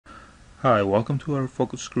Hi, welcome to our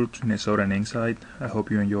focus group Minnesota Ning site. I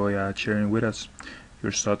hope you enjoy sharing with us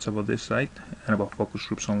your thoughts about this site and about focus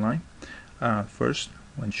groups online. First,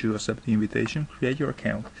 once you accept the invitation, create your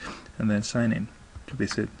account and then sign in to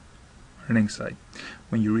visit our Ning site.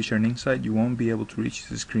 When you reach our Ning site, you won't be able to reach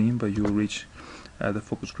the screen, but you will reach the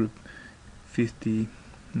focus group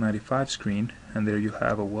 5095 screen, and there you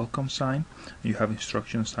have a welcome sign. You have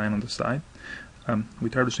instructions sign on the side. We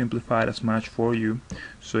try to simplify it as much for you,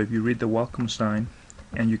 so if you read the welcome sign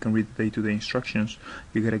and you can read the day-to-day instructions,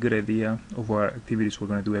 you get a good idea of what activities we're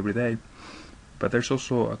going to do every day. But there's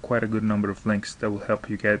also quite a good number of links that will help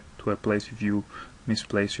you get to a place if you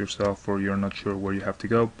misplace yourself or you're not sure where you have to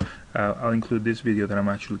go. I'll include this video that I'm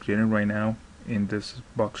actually creating right now in this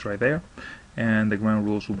box right there, and the ground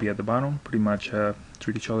rules will be at the bottom. Pretty much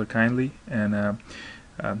treat each other kindly, and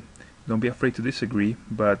don't be afraid to disagree,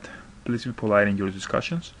 but please be polite in your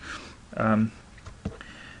discussions.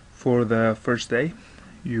 For the first day,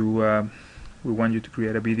 we want you to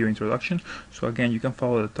create a video introduction. So again, you can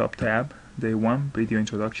follow the top tab, day 1, video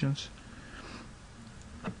introductions.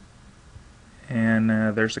 And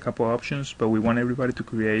there's a couple options, but we want everybody to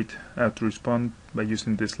create, to respond by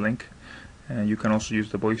using this link. And you can also use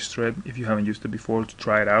the voice thread if you haven't used it before to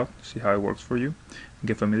try it out, see how it works for you, and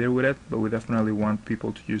get familiar with it. But we definitely want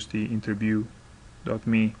people to use the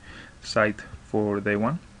interview.me site for day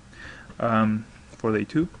 1. For day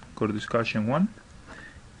 2, go to discussion 1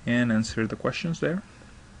 and answer the questions there.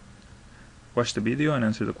 Watch the video and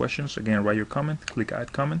answer the questions. Again, write your comment, click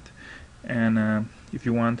add comment, and if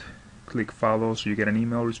you want, click follow so you get an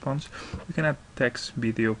email response. You can add text,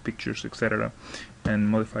 video, pictures, etc., and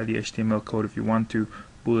modify the HTML code if you want to,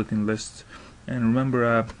 bulletin lists. And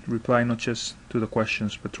remember, reply not just to the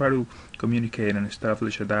questions, but try to communicate and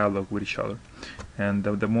establish a dialogue with each other. And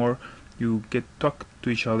the more you talk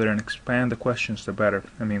to each other and expand the questions, the better.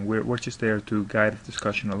 I mean, we're just there to guide the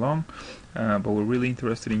discussion along, but we're really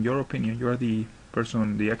interested in your opinion. You're the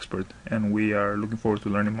person, the expert, and we are looking forward to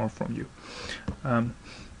learning more from you.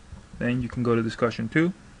 Then you can go to discussion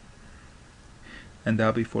 2, and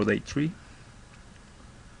that'll be for day 3.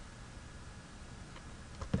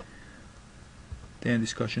 Then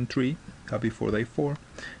discussion 3, that'll be for day 4.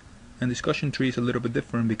 And discussion 3 is a little bit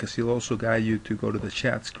different because it'll also guide you to go to the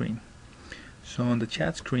chat screen. So on the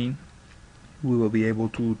chat screen, we will be able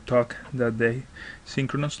to talk that day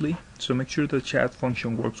synchronously. So make sure the chat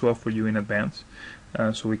function works well for you in advance,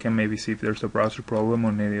 so we can maybe see if there's a browser problem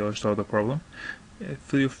or maybe other sort of problem.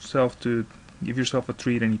 Give yourself a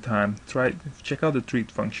treat anytime. Check out the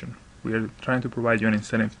treat function. We are trying to provide you an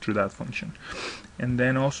incentive through that function. And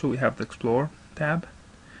then also we have the Explore tab.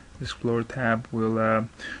 The Explore tab will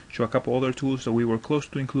show a couple other tools that we were close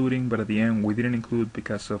to including, but at the end we didn't include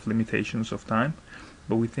because of limitations of time.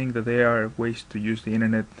 But we think that there are ways to use the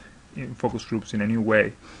internet in focus groups in a new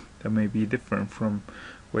way that may be different from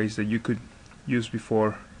ways that you could use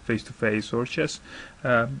before face-to-face, or just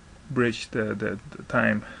bridge the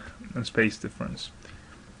time and space difference.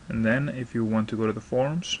 And then if you want to go to the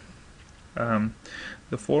forums,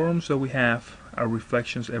 the forums that we have are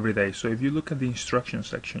reflections every day. So if you look at the instruction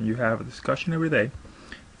section, you have a discussion every day.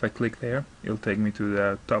 If I click there, it'll take me to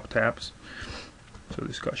the top tabs. So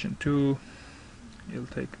discussion 2, it'll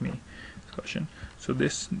take me discussion. So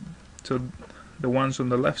the ones on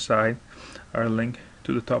the left side are linked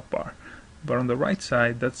to the top bar. But on the right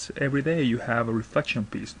side, that's every day you have a reflection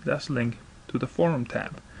piece. That's linked to the forum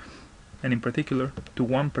tab, and in particular to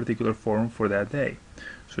one particular forum for that day.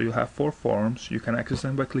 So you have 4 forums. You can access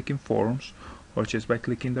them by clicking forums or just by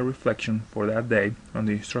clicking the reflection for that day on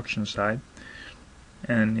the instruction side,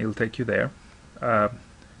 and it'll take you there.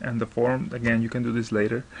 And the forum, again, you can do this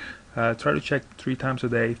later. Try to check 3 times a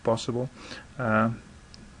day if possible.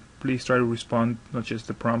 Please try to respond not just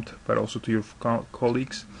the prompt but also to your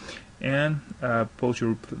colleagues, and post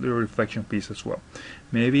your reflection piece as well.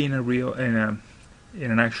 Maybe in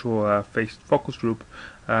an actual focus group,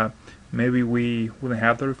 maybe we wouldn't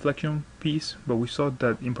have the reflection piece, but we thought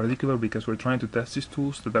that in particular, because we're trying to test these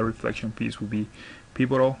tools, that reflection piece would be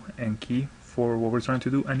pivotal and key for what we're trying to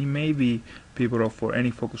do, and it may be pivotal for any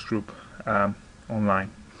focus group online.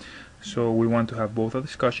 So we want to have both a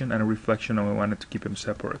discussion and a reflection, and we wanted to keep them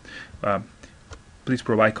separate. Please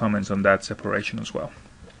provide comments on that separation as well.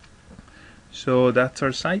 So that's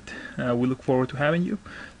our site. We look forward to having you,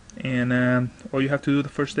 and all you have to do the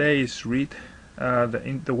first day is read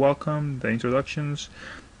the welcome, the introductions,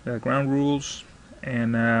 the ground rules,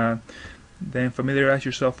 and then familiarize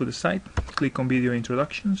yourself with the site. Click on video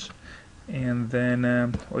introductions, and then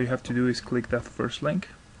all you have to do is click that first link,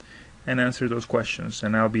 and answer those questions,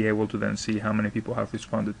 and I'll be able to then see how many people have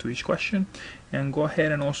responded to each question, and go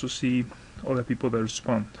ahead and also see other people that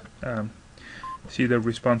respond, see their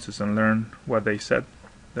responses and learn what they said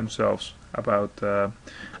themselves about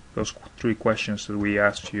those 3 questions that we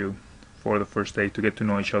asked you for the first day to get to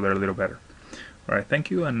know each other a little better. Alright, thank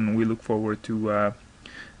you, and we look forward to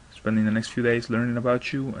spending the next few days learning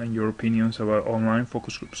about you and your opinions about online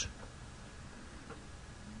focus groups.